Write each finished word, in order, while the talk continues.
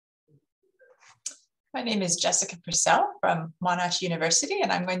My name is Jessica Purcell from Monash University,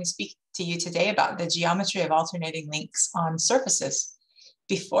 and I'm going to speak to you today about the geometry of alternating links on surfaces.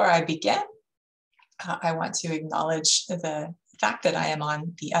 Before I begin, I want to acknowledge the fact that I am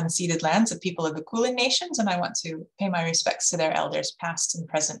on the unceded lands of people of the Kulin Nations, and I want to pay my respects to their elders past and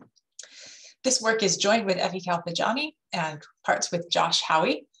present. This work is joined with A.K.A. and parts with Josh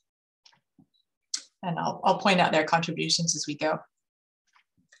Howie, and I'll point out their contributions as we go.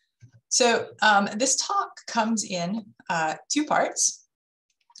 So this talk comes in two parts.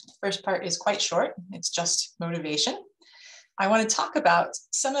 First part is quite short. It's just motivation. I want to talk about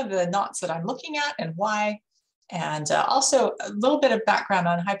some of the knots that I'm looking at and why, and also a little bit of background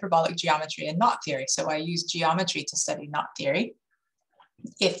on hyperbolic geometry and knot theory. So I use geometry to study knot theory.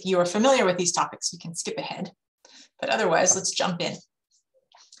 If you are familiar with these topics, you can skip ahead, but otherwise let's jump in.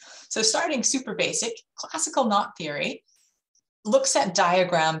 So starting super basic, classical knot theory looks at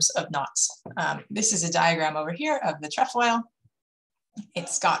diagrams of knots. This is a diagram over here of the trefoil.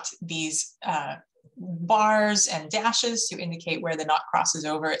 It's got these bars and dashes to indicate where the knot crosses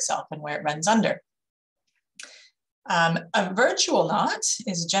over itself and where it runs under. A virtual knot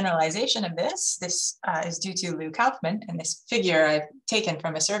is a generalization of this. This is due to Lou Kaufman, and this figure I've taken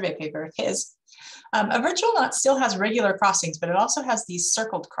from a survey paper of his. A virtual knot still has regular crossings, but it also has these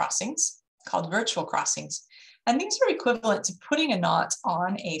circled crossings called virtual crossings. And these are equivalent to putting a knot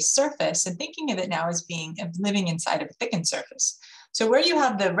on a surface and thinking of it now as being living inside of a thickened surface. So where you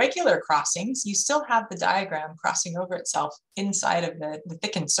have the regular crossings, you still have the diagram crossing over itself inside of the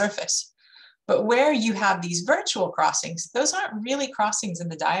thickened surface. But where you have these virtual crossings, those aren't really crossings in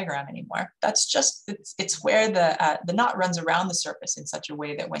the diagram anymore. That's just, it's where the knot runs around the surface in such a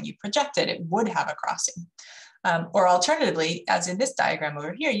way that when you project it, it would have a crossing. Or alternatively, as in this diagram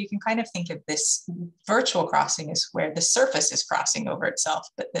over here, you can kind of think of this virtual crossing as where the surface is crossing over itself,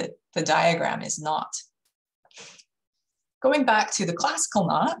 but the diagram is not. Going back to the classical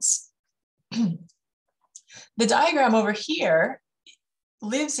knots, the diagram over here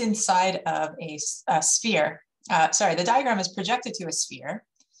lives inside of a sphere. The diagram is projected to a sphere,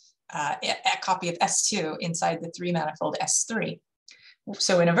 a copy of S2 inside the three manifold S3.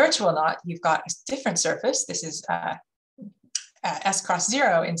 So in a virtual knot, you've got a different surface. This is S cross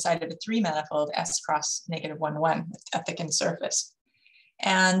 0 inside of a three manifold S cross -1, 1, a thickened surface.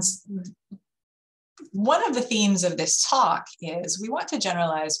 And one of the themes of this talk is we want to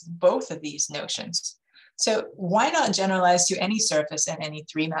generalize both of these notions. So why not generalize to any surface and any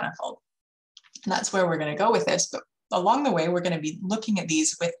three manifold? And that's where we're going to go with this. But along the way, we're going to be looking at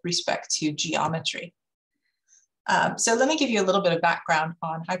these with respect to geometry. So let me give you a little bit of background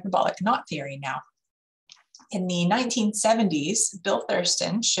on hyperbolic knot theory now. In the 1970s, Bill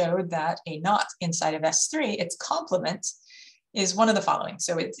Thurston showed that a knot inside of S3, its complement is one of the following.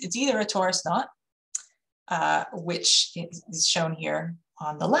 So it's either a torus knot, which is shown here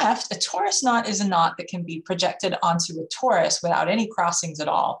on the left. A torus knot is a knot that can be projected onto a torus without any crossings at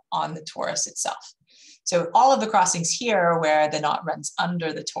all on the torus itself. So all of the crossings here are where the knot runs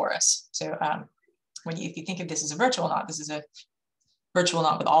under the torus. So if you think of this as a virtual knot, this is a virtual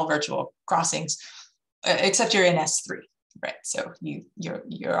knot with all virtual crossings, except you're in S3, right? So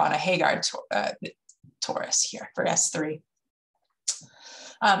you're on a Haggard torus here for S3.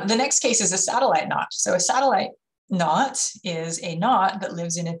 The next case is a satellite knot. So a satellite knot is a knot that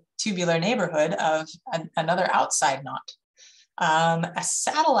lives in a tubular neighborhood of another outside knot. A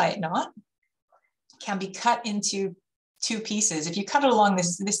satellite knot can be cut into two pieces. If you cut it along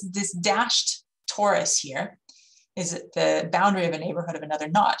this dashed torus here is the boundary of a neighborhood of another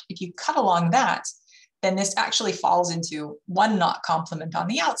knot. If you cut along that, then this actually falls into one knot complement on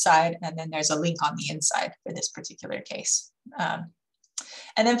the outside, and then there's a link on the inside for this particular case.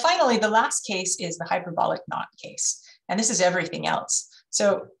 And then finally, the last case is the hyperbolic knot case. And this is everything else.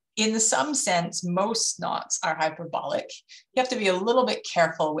 So in some sense, most knots are hyperbolic. You have to be a little bit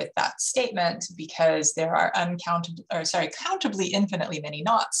careful with that statement because there are countably infinitely many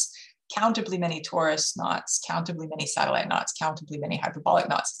knots, countably many torus knots, countably many satellite knots, countably many hyperbolic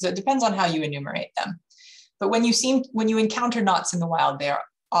knots. So it depends on how you enumerate them. But when you encounter knots in the wild, they are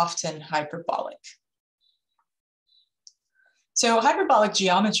often hyperbolic. So hyperbolic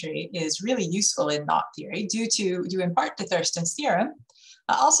geometry is really useful in knot theory due in part to Thurston's theorem,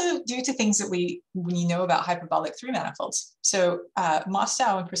 also due to things that we know about hyperbolic three manifolds. So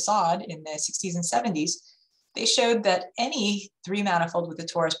Mostow and Prasad in the 60s and 70s, they showed that any three manifold with a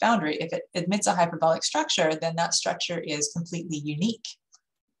torus boundary, if it admits a hyperbolic structure, then that structure is completely unique.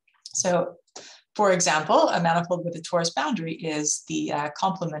 So for example, a manifold with a torus boundary is the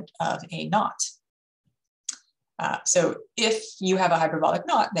complement of a knot. So if you have a hyperbolic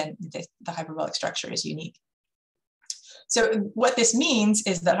knot, then the hyperbolic structure is unique. So what this means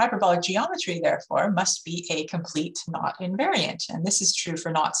is that hyperbolic geometry, therefore, must be a complete knot invariant. And this is true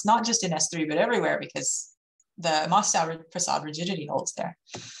for knots, not just in S3, but everywhere, because the Mostav-Prasad rigidity holds there.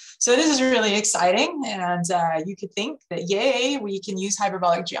 So this is really exciting. And you could think that, yay, we can use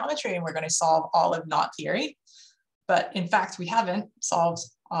hyperbolic geometry and we're going to solve all of knot theory. But in fact, we haven't solved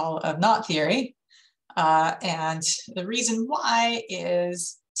all of knot theory. And the reason why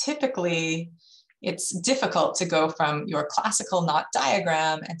is typically it's difficult to go from your classical knot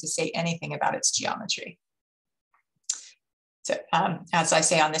diagram and to say anything about its geometry. So as I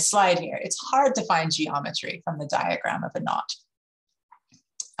say on this slide here, it's hard to find geometry from the diagram of a knot.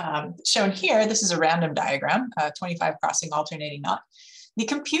 Shown here, this is a random diagram, a 25 crossing alternating knot. The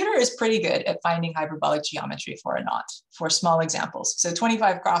computer is pretty good at finding hyperbolic geometry for a knot, for small examples. So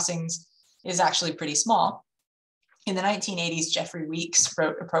 25 crossings is actually pretty small. In the 1980s, Jeffrey Weeks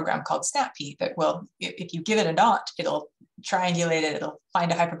wrote a program called SnapP that will, if you give it a knot, it'll triangulate it, it'll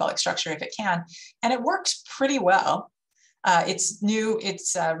find a hyperbolic structure if it can, and it works pretty well. Its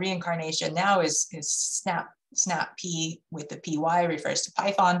reincarnation now is SnapP with the PY refers to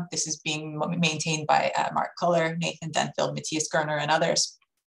Python. This is being maintained by Mark Kuller, Nathan Denfield, Matthias Gerner, and others.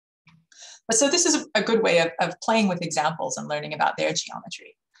 But so this is a good way of playing with examples and learning about their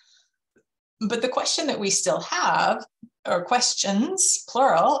geometry. But the question that we still have, or questions,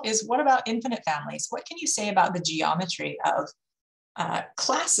 plural, is what about infinite families? What can you say about the geometry of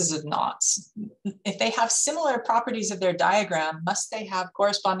classes of knots? If they have similar properties of their diagram, must they have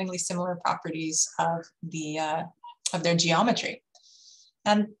correspondingly similar properties of their geometry?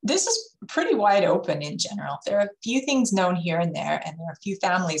 And this is pretty wide open in general. There are a few things known here and there are a few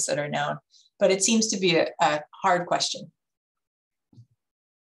families that are known, but it seems to be a hard question.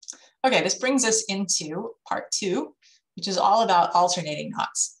 Okay, this brings us into part 2, which is all about alternating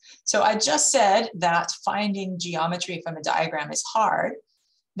knots. So I just said that finding geometry from a diagram is hard.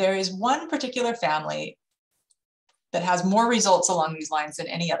 There is one particular family that has more results along these lines than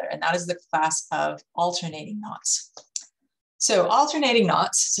any other, and that is the class of alternating knots. So alternating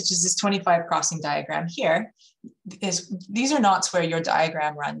knots, such as this 25 crossing diagram here, these are knots where your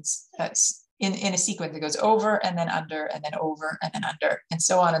diagram runs in a sequence that goes over and then under and then over and then under and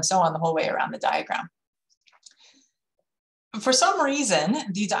so on the whole way around the diagram. For some reason,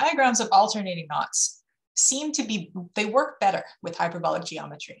 the diagrams of alternating knots seem to be, they work better with hyperbolic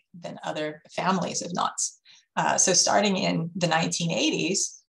geometry than other families of knots. So starting in the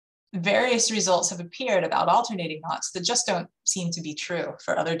 1980s, various results have appeared about alternating knots that just don't seem to be true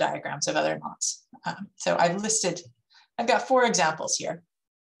for other diagrams of other knots. So I've got 4 examples here.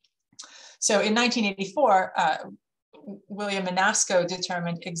 So in 1984, William Manasco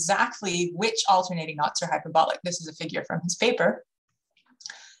determined exactly which alternating knots are hyperbolic. This is a figure from his paper.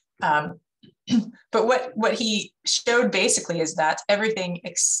 But what he showed basically is that every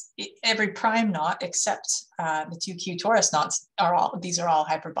prime knot except the 2Q torus knots these are all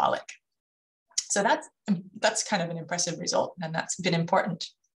hyperbolic. So that's kind of an impressive result, and that's been important.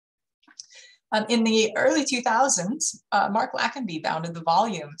 In the early 2000s, Mark Lackenby bounded the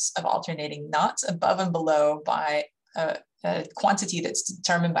volumes of alternating knots above and below by a quantity that's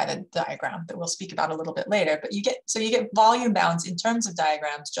determined by the diagram that we'll speak about a little bit later. But you get volume bounds in terms of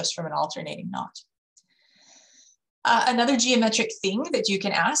diagrams just from an alternating knot. Another geometric thing that you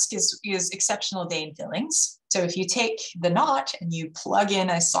can ask is exceptional Dane fillings. So if you take the knot and you plug in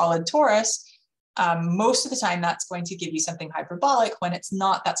a solid torus, most of the time that's going to give you something hyperbolic. When it's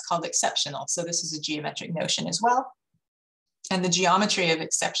not, that's called exceptional. So this is a geometric notion as well. And the geometry of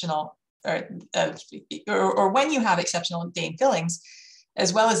exceptional, or when you have exceptional Dane fillings,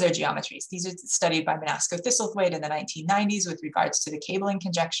 as well as their geometries. These are studied by Manasco-Thistlethwaite in the 1990s with regards to the cabling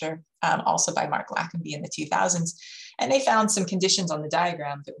conjecture, also by Mark Lackenby in the 2000s. And they found some conditions on the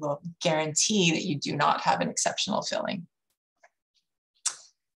diagram that will guarantee that you do not have an exceptional filling.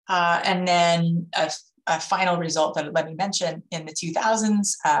 And then a final result that let me mention, in the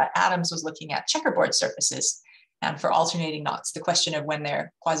 2000s, Adams was looking at checkerboard surfaces. And for alternating knots, the question of when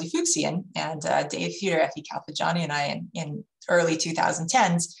they're quasi-Fuchsian, and Dave Feeder, Effie Kalfajani, and I in early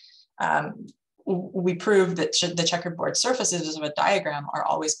 2010s, we proved that the checkerboard surfaces of a diagram are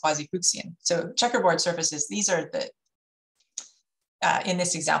always quasi-Fuchsian. So checkerboard surfaces, these are in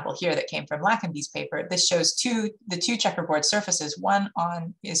this example here that came from Lackenby's paper, this shows the two checkerboard surfaces. One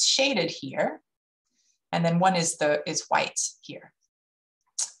is shaded here, and then one is white here.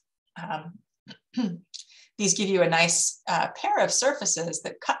 These give you a nice pair of surfaces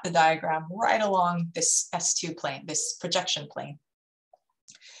that cut the diagram right along this S2 plane, this projection plane.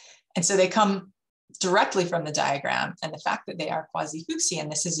 And so they come directly from the diagram, and the fact that they are quasi-Fuchsian,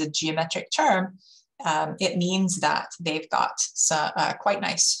 this is a geometric term, it means that they've got quite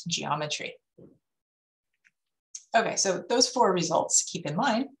nice geometry. Okay, so those 4 results, keep in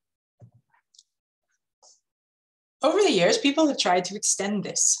mind. Over the years, people have tried to extend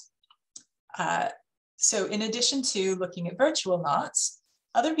this. So in addition to looking at virtual knots,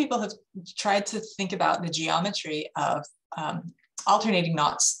 other people have tried to think about the geometry of alternating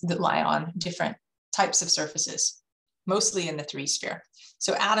knots that lie on different types of surfaces, mostly in the 3-sphere.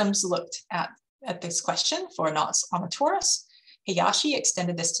 So Adams looked at this question for knots on a torus. Hayashi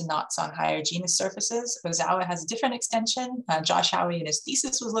extended this to knots on higher genus surfaces. Ozawa has a different extension. Josh Howie in his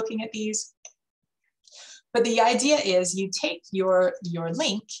thesis was looking at these. But the idea is you take your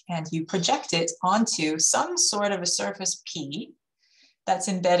link and you project it onto some sort of a surface P that's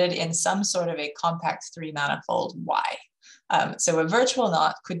embedded in some sort of a compact 3-manifold Y. So a virtual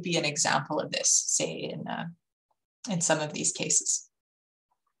knot could be an example of this, say in some of these cases.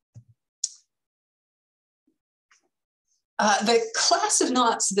 The class of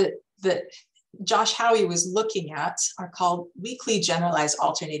knots that Josh Howie was looking at are called weakly generalized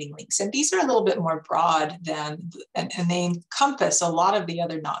alternating links. And these are a little bit more broad than, and they encompass a lot of the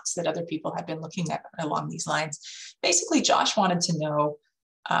other knots that other people have been looking at along these lines. Basically, Josh wanted to know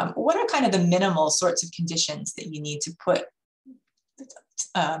what are kind of the minimal sorts of conditions that you need to put,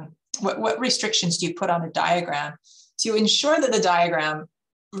 what restrictions do you put on a diagram to ensure that the diagram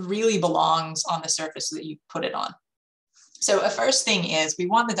really belongs on the surface that you put it on. So a first thing is we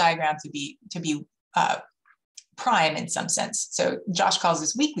want the diagram to be prime in some sense. So Josh calls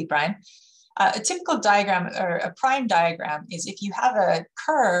this weakly prime. A typical diagram or a prime diagram is if you have a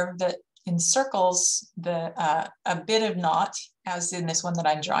curve that encircles a bit of knot, as in this one that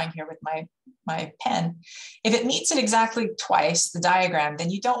I'm drawing here with my pen. If it meets it exactly twice, the diagram, then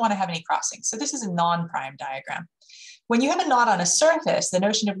you don't want to have any crossings. So this is a non-prime diagram. When you have a knot on a surface, the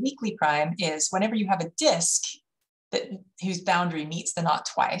notion of weakly prime is whenever you have a disk whose boundary meets the knot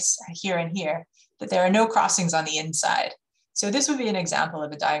twice, here and here, that there are no crossings on the inside. So this would be an example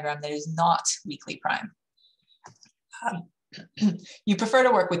of a diagram that is not weakly prime. You prefer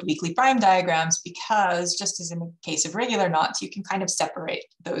to work with weakly prime diagrams because, just as in the case of regular knots, you can kind of separate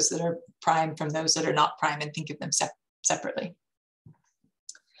those that are prime from those that are not prime and think of them separately.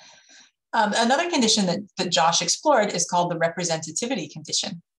 Another condition that Josh explored is called the representativity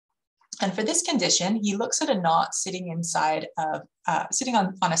condition. And for this condition, he looks at a knot sitting inside of, sitting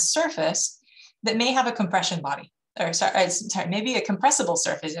on a surface that may have a compression body, or sorry, maybe a compressible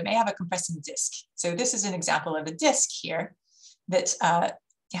surface. It may have a compressing disk. So this is an example of a disk here that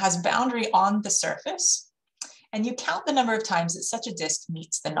has boundary on the surface, and you count the number of times that such a disk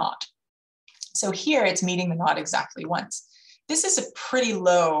meets the knot. So here it's meeting the knot exactly once. This is a pretty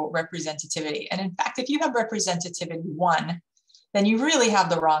low representativity. And in fact, if you have representativity 1, then you really have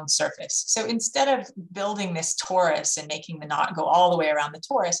the wrong surface. So instead of building this torus and making the knot go all the way around the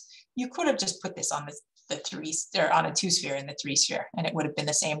torus, you could have just put this on on a 2-sphere in the 3-sphere, and it would have been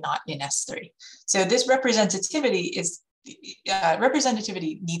the same knot in S3. So this representativity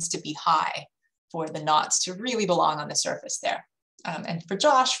needs to be high for the knots to really belong on the surface there. And for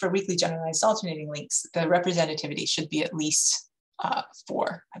Josh, for weakly generalized alternating links, the representativity should be at least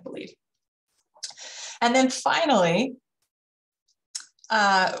 4, I believe. And then finally,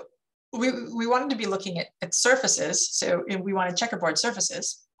 we wanted to be looking at surfaces. So we wanted checkerboard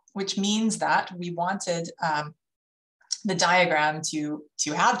surfaces, which means that we wanted the diagram to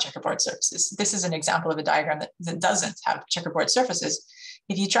have checkerboard surfaces. This is an example of a diagram that doesn't have checkerboard surfaces.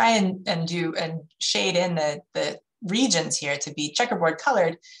 If you try and shade in the regions here to be checkerboard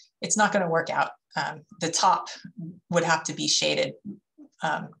colored, it's not going to work out. The top would have to be shaded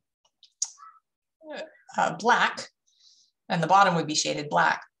black, and the bottom would be shaded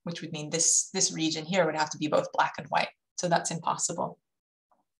black, which would mean this region here would have to be both black and white. So that's impossible.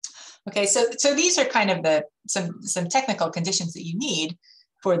 Okay, so these are kind of some technical conditions that you need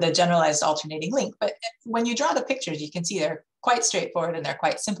for the generalized alternating link. But when you draw the pictures, you can see they're quite straightforward and they're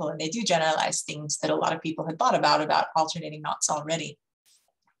quite simple, and they do generalize things that a lot of people had thought about alternating knots already.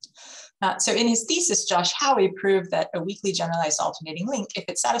 So in his thesis, Josh Howie proved that a weakly generalized alternating link, if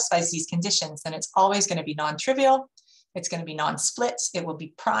it satisfies these conditions, then it's always going to be non-trivial. It's going to be non-split. It will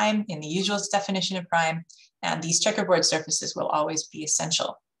be prime in the usual definition of prime, and these checkerboard surfaces will always be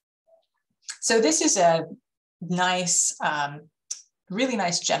essential. So this is a nice, really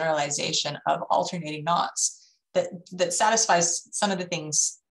nice generalization of alternating knots that satisfies some of the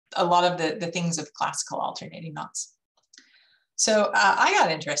things, a lot of the things of classical alternating knots. So I got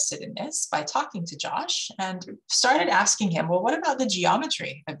interested in this by talking to Josh and started asking him, well, what about the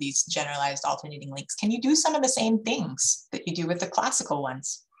geometry of these generalized alternating links? Can you do some of the same things that you do with the classical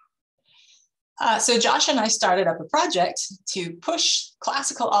ones? So Josh and I started up a project to push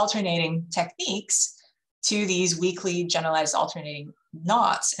classical alternating techniques to these weakly generalized alternating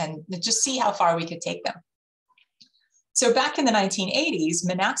knots and just see how far we could take them. So back in the 1980s,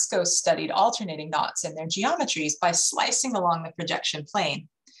 Monasco studied alternating knots and their geometries by slicing along the projection plane.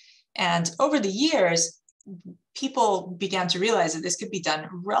 And over the years, people began to realize that this could be done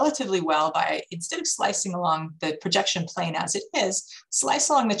relatively well by, instead of slicing along the projection plane as it is, slice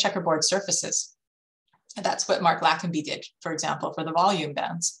along the checkerboard surfaces. And that's what Mark Lackenby did, for example, for the volume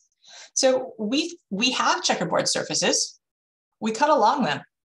bounds. So we have checkerboard surfaces, we cut along them.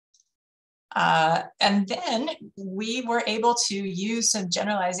 And then we were able to use some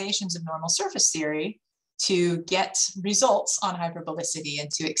generalizations of normal surface theory to get results on hyperbolicity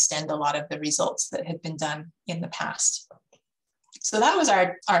and to extend a lot of the results that had been done in the past. So that was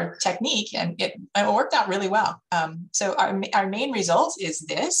our technique, and it worked out really well. So our main result is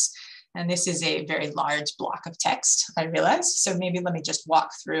this, and this is a very large block of text, I realized. So maybe let me just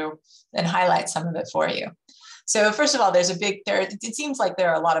walk through and highlight some of it for you. So first of all, it seems like there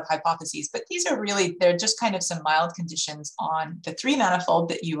are a lot of hypotheses, but these are really, they're just kind of some mild conditions on the three manifold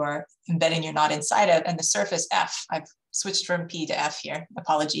that you are embedding your knot inside of, and the surface F. I've switched from P to F here,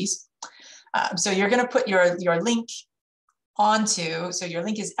 apologies. So you're gonna put your link onto, so your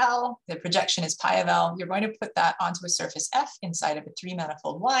link is L, the projection is pi of L. You're going to put that onto a surface F inside of a three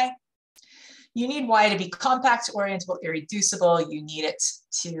manifold Y. You need Y to be compact, orientable, irreducible. You need it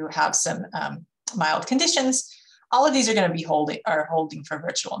to have some mild conditions. All of these are going to be holding for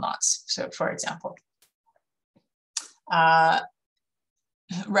virtual knots. So for example,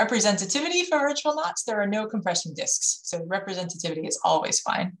 representativity for virtual knots, there are no compression disks. So representativity is always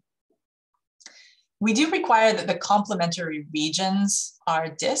fine. We do require that the complementary regions are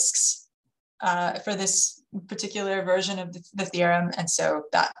disks for this particular version of the theorem. And so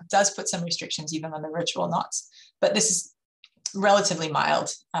that does put some restrictions even on the virtual knots, but this is relatively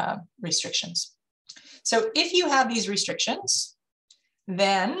mild restrictions. So if you have these restrictions,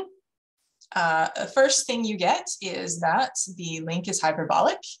 then the first thing you get is that the link is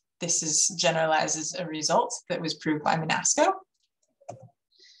hyperbolic. This generalizes a result that was proved by Monasco.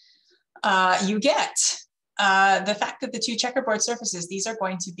 You get the fact that the two checkerboard surfaces, these are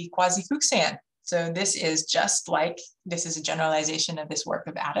going to be quasi-Fuchsian. So this is just like, this is a generalization of this work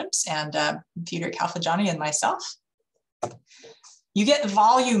of Adams and Peter Calfajani and myself. You get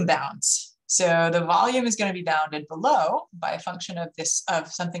volume bounds. So the volume is going to be bounded below by a function of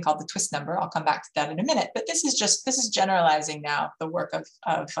something called the twist number. I'll come back to that in a minute, but this is generalizing now the work of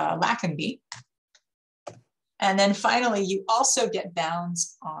Lackenby. And then finally, you also get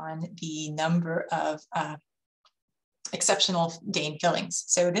bounds on the number of exceptional Dane fillings.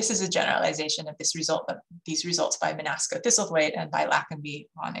 So this is a generalization of these results by Monasco Thistlethwaite and by Lackenby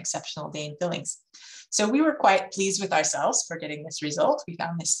on exceptional Dane fillings. So we were quite pleased with ourselves for getting this result. We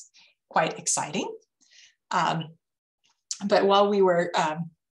found this quite exciting. But while we were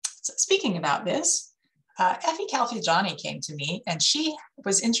speaking about this, Effie Calfajani came to me, and she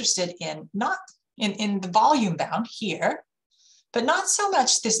was interested in in the volume bound here, but not so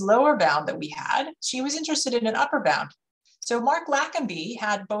much this lower bound that we had. She was interested in an upper bound. So Mark Lackenby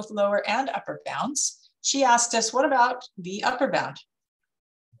had both lower and upper bounds. She asked us, what about the upper bound?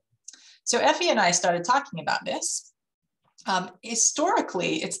 So Effie and I started talking about this.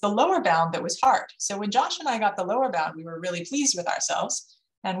 Historically, it's the lower bound that was hard. So when Josh and I got the lower bound, we were really pleased with ourselves,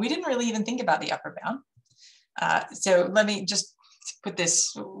 and we didn't really even think about the upper bound. So let me just put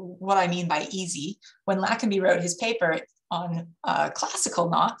this, what I mean by easy. When Lackenby wrote his paper on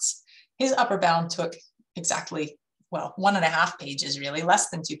classical knots, his upper bound took exactly, well, 1.5 pages, really, less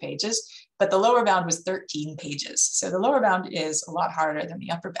than 2 pages, but the lower bound was 13 pages. So the lower bound is a lot harder than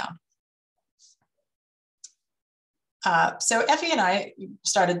the upper bound. So Effie and I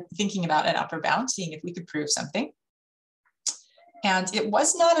started thinking about an upper bound, seeing if we could prove something. And it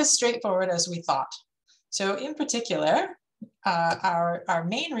was not as straightforward as we thought. So in particular, our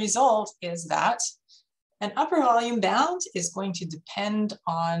main result is that an upper volume bound is going to depend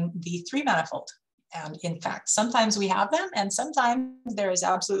on the three manifold. And in fact, sometimes we have them, and sometimes there is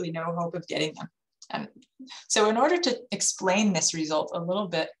absolutely no hope of getting them. And so in order to explain this result a little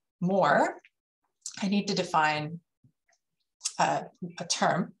bit more, I need to define a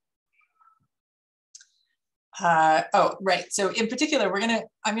term. Oh, right. So in particular,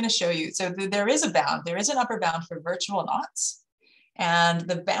 I'm gonna show you. So there is a bound. There is an upper bound for virtual knots, and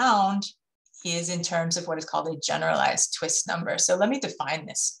the bound is in terms of what is called a generalized twist number. So let me define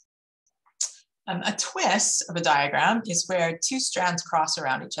this. A twist of a diagram is where two strands cross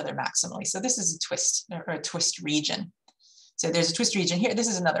around each other maximally. So this is a twist, or a twist region. So there's a twist region here. This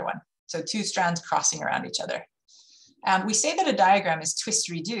is another one. So two strands crossing around each other. We say that a diagram is twist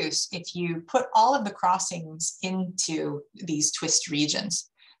reduced if you put all of the crossings into these twist regions.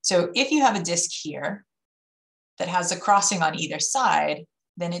 So if you have a disk here that has a crossing on either side,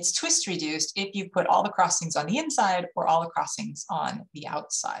 then it's twist reduced if you put all the crossings on the inside or all the crossings on the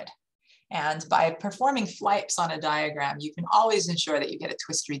outside. And by performing flips on a diagram, you can always ensure that you get a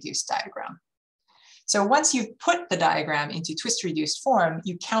twist reduced diagram. So once you've put the diagram into twist reduced form,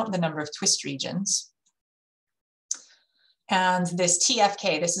 you count the number of twist regions. And this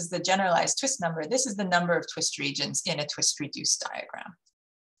TFK, this is the generalized twist number. This is the number of twist regions in a twist reduced diagram.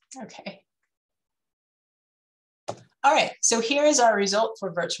 Okay. All right, so here is our result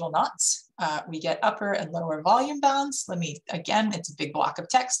for virtual knots. We get upper and lower volume bounds. Let me, again, it's a big block of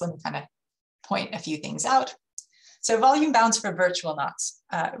text. Let me kind of point a few things out. So volume bounds for virtual knots.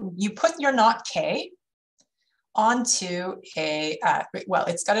 You put your knot K onto a, well,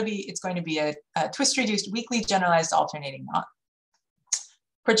 it's going to be a twist reduced weakly generalized alternating knot.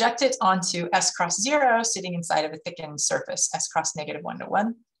 Project it onto S cross 0 sitting inside of a thickened surface, S cross -1 to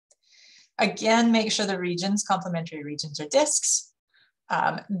 1. Again, make sure the regions, complementary regions, are disks.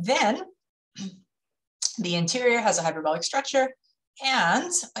 Then the interior has a hyperbolic structure,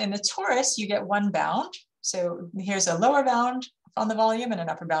 and in the torus, you get one bound. So here's a lower bound on the volume and an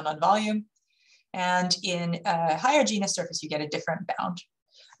upper bound on volume. And in a higher genus surface, you get a different bound.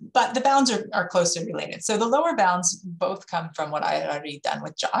 But the bounds are closely related. So the lower bounds both come from what I had already done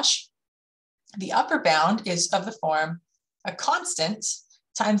with Josh. The upper bound is of the form a constant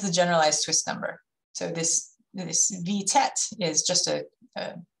times the generalized twist number. So this V tet is just a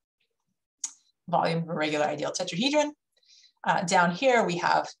volume of a regular ideal tetrahedron. Down here we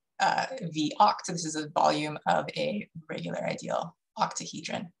have V oct. This is a volume of a regular ideal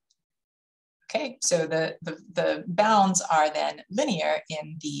octahedron. Okay, so the bounds are then linear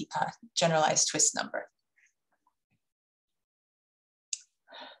in the generalized twist number.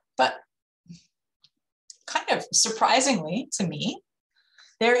 But kind of surprisingly to me,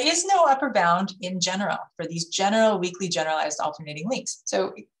 there is no upper bound in general for these general weakly generalized alternating links.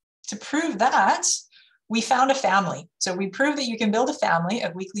 So to prove that, we found a family. So we proved that you can build a family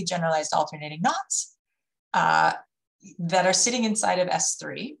of weakly generalized alternating knots that are sitting inside of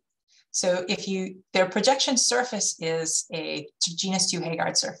S3. So if their projection surface is a genus 2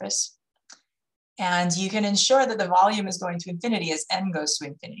 Heegard surface, and you can ensure that the volume is going to infinity as n goes to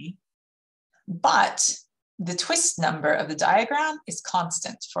infinity, but the twist number of the diagram is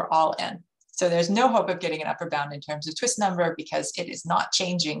constant for all n. So there's no hope of getting an upper bound in terms of twist number because it is not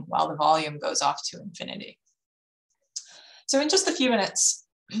changing while the volume goes off to infinity. So in just a few minutes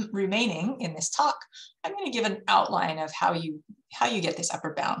remaining in this talk, I'm going to give an outline of how you get this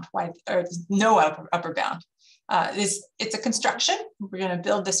upper bound, or no upper bound. It's a construction. We're going to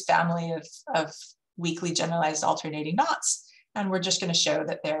build this family of weakly generalized alternating knots, and we're just going to show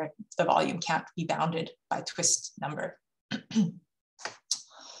that the volume can't be bounded by twist number.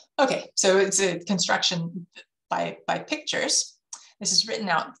 Okay, so it's a construction by pictures. This is written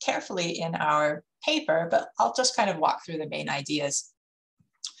out carefully in our paper, but I'll just kind of walk through the main ideas.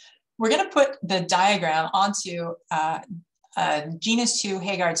 We're going to put the diagram onto a genus 2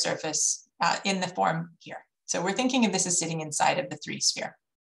 Heegard surface in the form here. So we're thinking of this as sitting inside of the 3 sphere.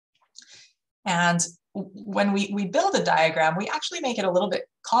 And when we build a diagram, we actually make it a little bit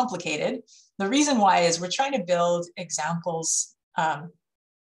complicated. The reason why is we're trying to build examples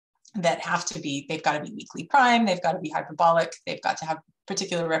that they've got to be weakly prime, they've got to be hyperbolic, they've got to have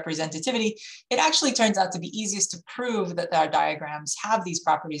particular representativity. It actually turns out to be easiest to prove that our diagrams have these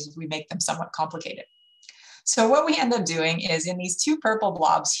properties if we make them somewhat complicated. So what we end up doing is in these 2 purple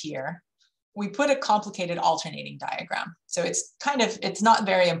blobs here, we put a complicated alternating diagram. So it's not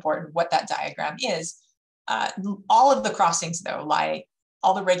very important what that diagram is. All of the crossings though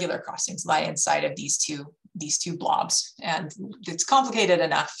all the regular crossings lie inside of these two blobs. And it's complicated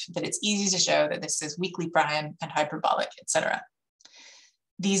enough that it's easy to show that this is weakly prime and hyperbolic, etc.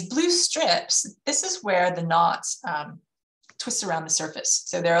 These blue strips, this is where the knot twists around the surface.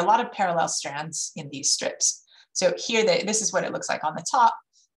 So there are a lot of parallel strands in these strips. So here, this is what it looks like on the top.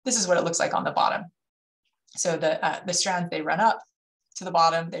 This is what it looks like on the bottom. So the strands, they run up to the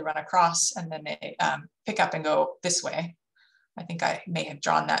bottom, they run across, and then they pick up and go this way. I think I may have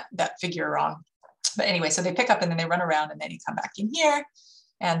drawn that figure wrong. But anyway, so they pick up and then they run around and then you come back in here.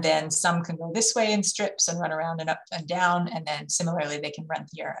 And then some can go this way in strips and run around and up and down. And then similarly, they can run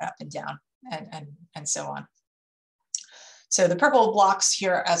here up and down and so on. So the purple blocks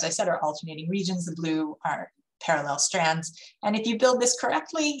here, as I said, are alternating regions. The blue are parallel strands. And if you build this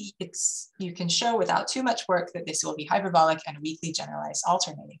correctly, you can show without too much work that this will be hyperbolic and weakly generalized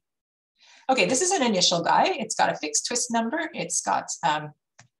alternating. Okay, this is an initial guy. It's got a fixed twist number. It's got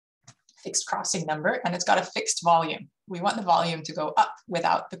fixed crossing number, and it's got a fixed volume. We want the volume to go up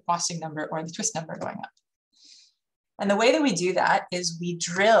without the crossing number or the twist number going up. And the way that we do that is we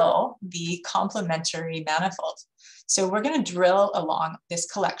drill the complementary manifold. So we're going to drill along this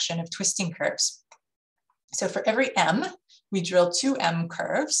collection of twisting curves. So for every m, we drill 2 m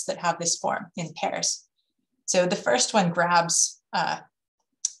curves that have this form in pairs. So the first one grabs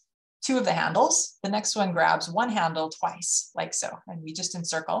 2 of the handles. The next one grabs 1 handle twice, like so. And we just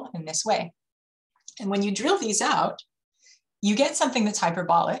encircle in this way. And when you drill these out, you get something that's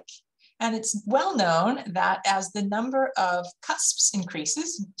hyperbolic. And it's well known that as the number of cusps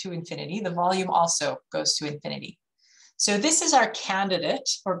increases to infinity, the volume also goes to infinity. So this is our candidate,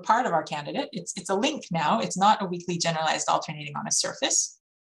 or part of our candidate. It's a link now. It's not a weakly generalized alternating on a surface.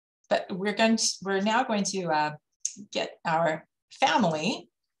 But we're now going to get our family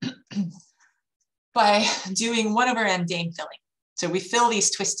by doing 1 over n Dane filling. So we fill these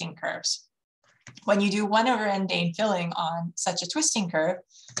twisting curves. When you do 1 over n Dane filling on such a twisting curve,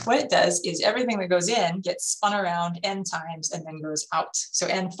 what it does is everything that goes in gets spun around n times and then goes out. So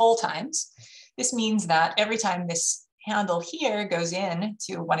n full times. This means that every time this handle here goes in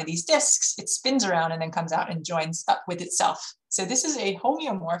to one of these disks, it spins around and then comes out and joins up with itself. So this is a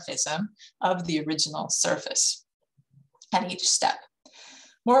homeomorphism of the original surface at each step.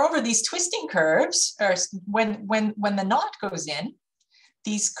 Moreover, these twisting curves, or when the knot goes in,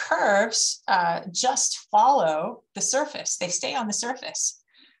 these curves just follow the surface. They stay on the surface.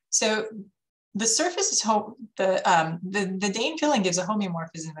 So the surface is the Dane filling gives a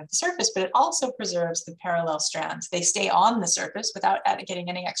homeomorphism of the surface, but it also preserves the parallel strands. They stay on the surface without getting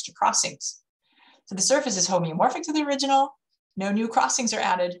any extra crossings. So the surface is homeomorphic to the original. No new crossings are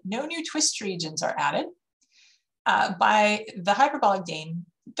added. No new twist regions are added. By the hyperbolic Dane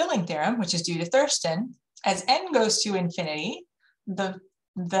filling theorem, which is due to Thurston, as n goes to infinity, the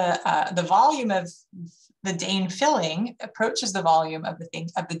volume of the Dane filling approaches the volume of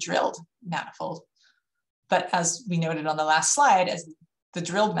the drilled manifold. But as we noted on the last slide, as the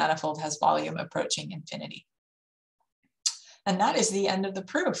drilled manifold has volume approaching infinity. And that is the end of the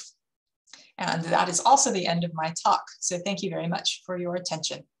proof. And that is also the end of my talk. So thank you very much for your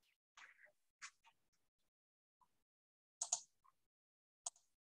attention.